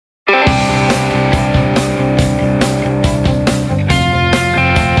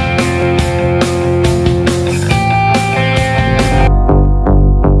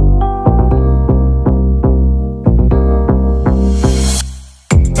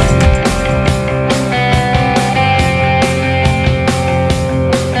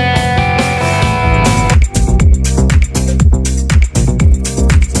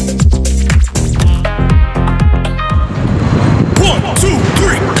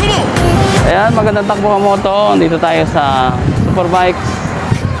Ayan, magandang takbo ng moto. Dito tayo sa Superbikes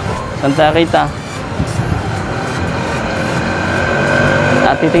Santa Rita.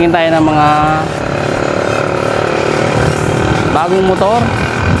 At titingin tayo ng mga bagong motor.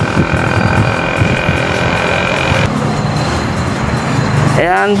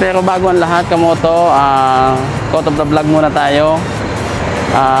 Ayan, pero bago ang lahat kamoto, quote of the vlog muna tayo.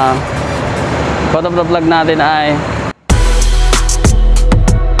 Quote of the vlog natin ay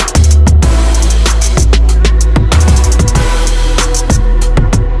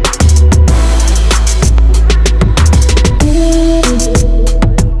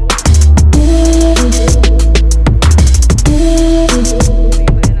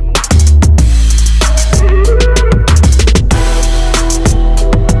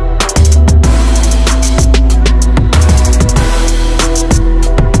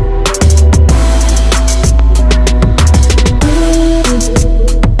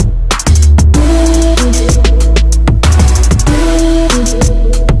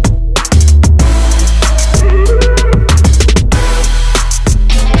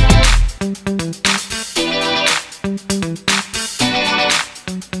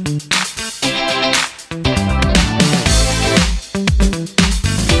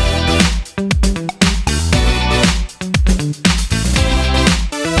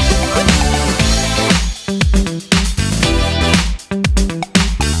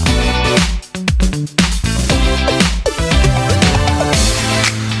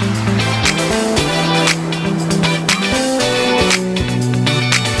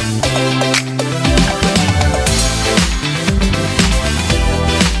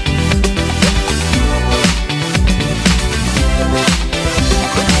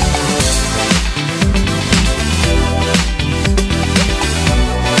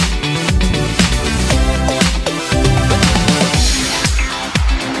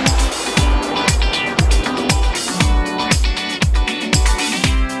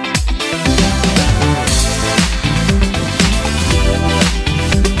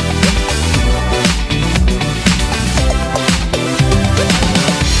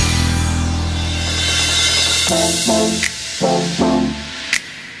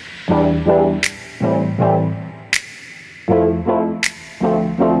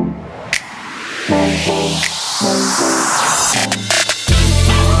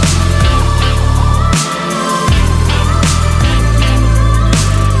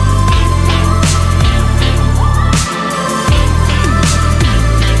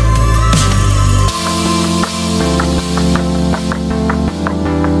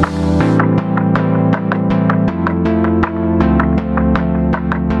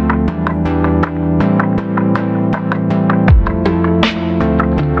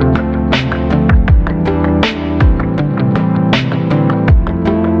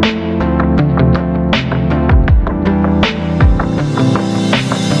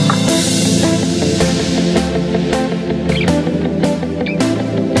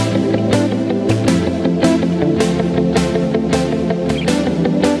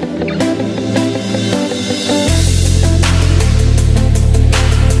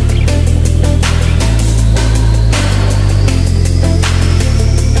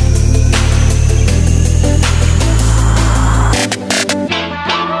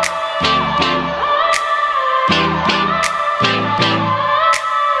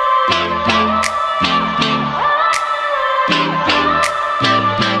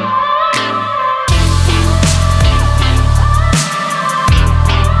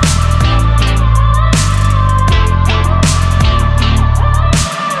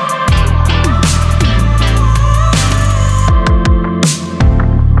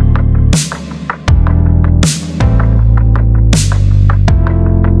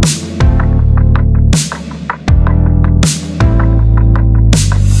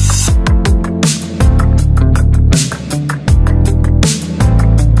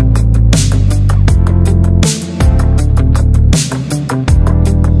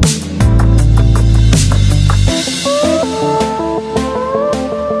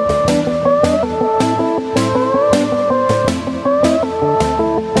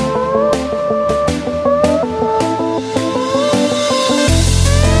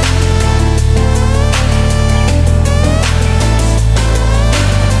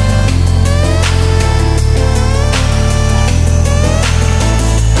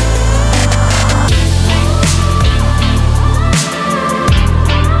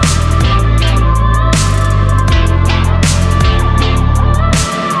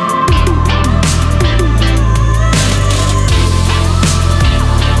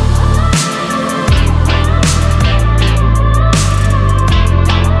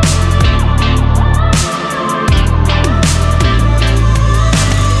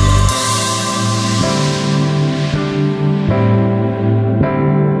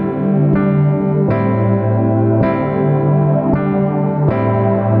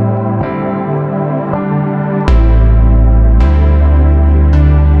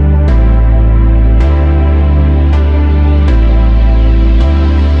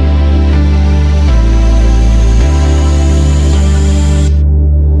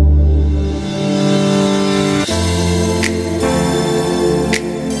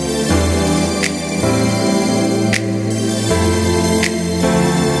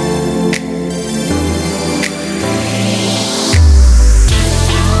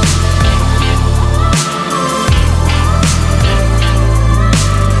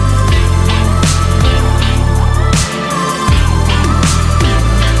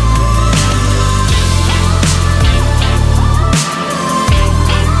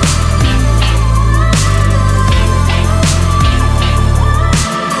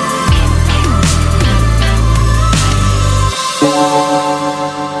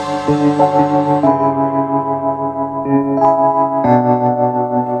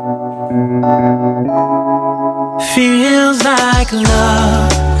like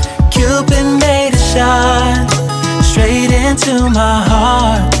love. Cupid made a shot straight into my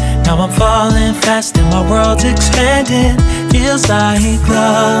heart. Now I'm falling fast and my world's expanding. Feels like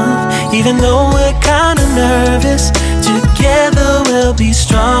love, even though we're kinda nervous. Together we'll be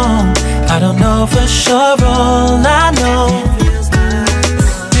strong. I don't know for sure, all I know.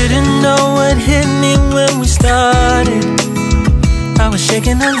 Didn't know what hit me when we started. I was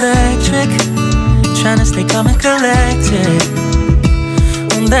shaking electric, trying to stay calm and collected.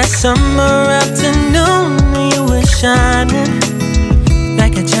 On that summer afternoon, you were shining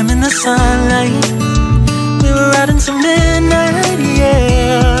like a gem in the sunlight. We were out until midnight,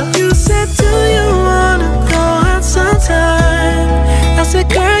 yeah. You said, do you wanna go out sometime? I said,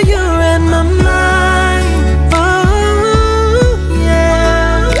 girl, you read my mind. Oh,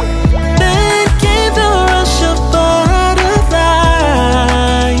 yeah. Then came the rush of butterflies,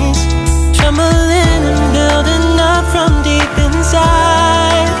 trembling and building up from deep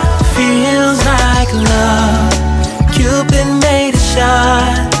inside. Feels like love. Cupid made a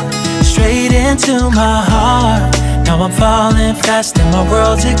shot straight into my heart. Now I'm falling fast and my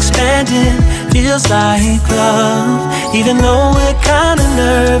world's expanding. Feels like love, even though we're kinda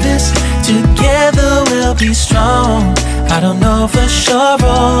nervous. Together we'll be strong. I don't know for sure,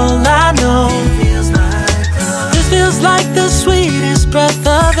 all I know. This feels like the sweetest breath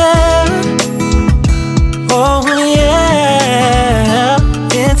of air. Oh yeah,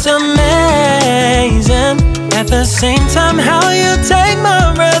 it's amazing. At the same time, how you take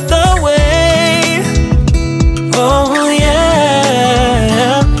my breath away. Oh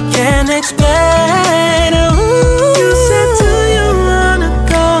yeah, can't explain. Ooh. You said, do you wanna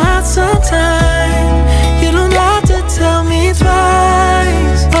go out sometime? You don't have to tell me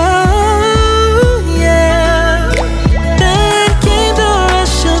twice. Oh yeah. Then came the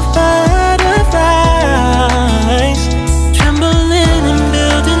rush of butterflies, trembling and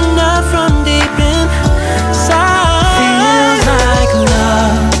building up from deep inside. Feels like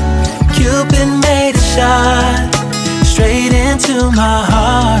love. Cupid made a shot straight into my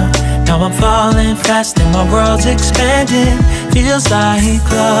heart. Now I'm falling fast and my world's expanding. Feels like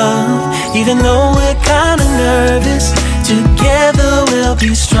love, even though we're kinda nervous. Together we'll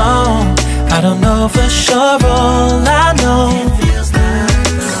be strong. I don't know for sure, all I know.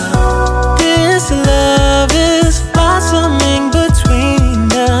 This love is blossoming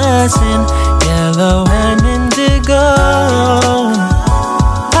between us in yellow and indigo.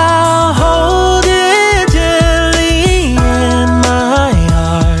 I'll hold it gently in my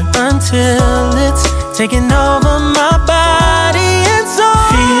heart until it's taking over my body and soul.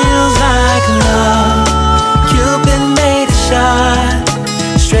 Feels like love. Cupid made a shot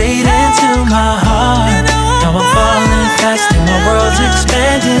straight into my heart. Now I'm falling fast and my world's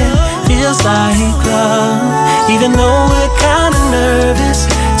expanding. Feels like love, even though we're kinda nervous.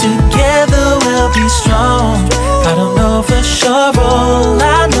 Together we'll be strong. I don't know for sure, all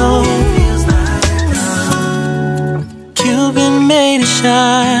I know. Cupid made a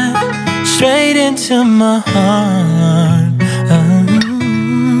shot straight into my heart.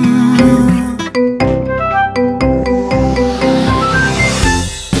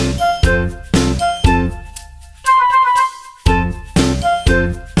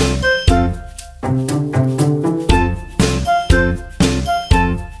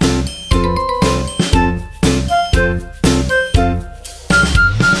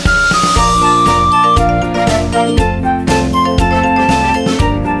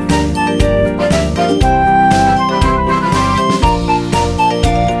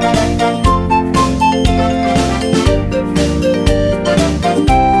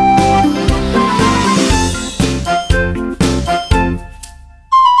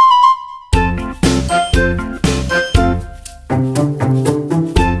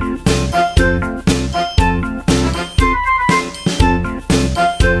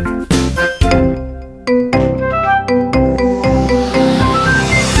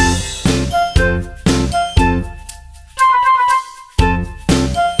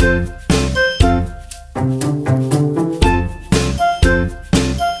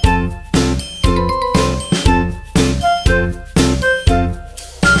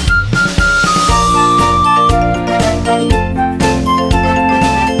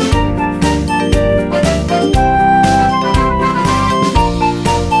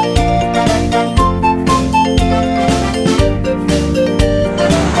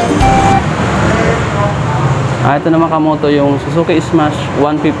 Ito naman kamoto yung Suzuki Smash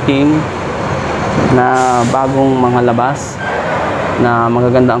 115 na bagong mga labas na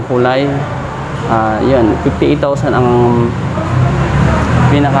magaganda ang kulay. Yun, 58,000 ang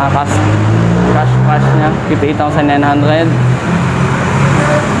pinaka cash price niya, 58,900.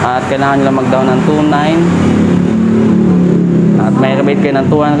 At kailangan nyo lang mag-down ng 2.9. At may rebate kayo ng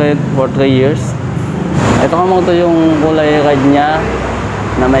 200 for 3 years. Ito kamoto yung kulay red niya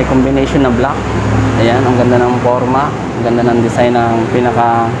na may combination na black. Ayan, ang ganda ng forma. Ang ganda ng design ng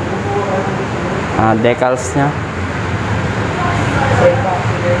pinaka decals niya.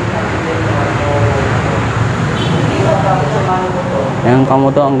 Ayan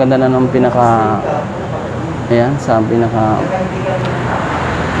kamoto, ang ganda na ng pinaka, ayan, sa pinaka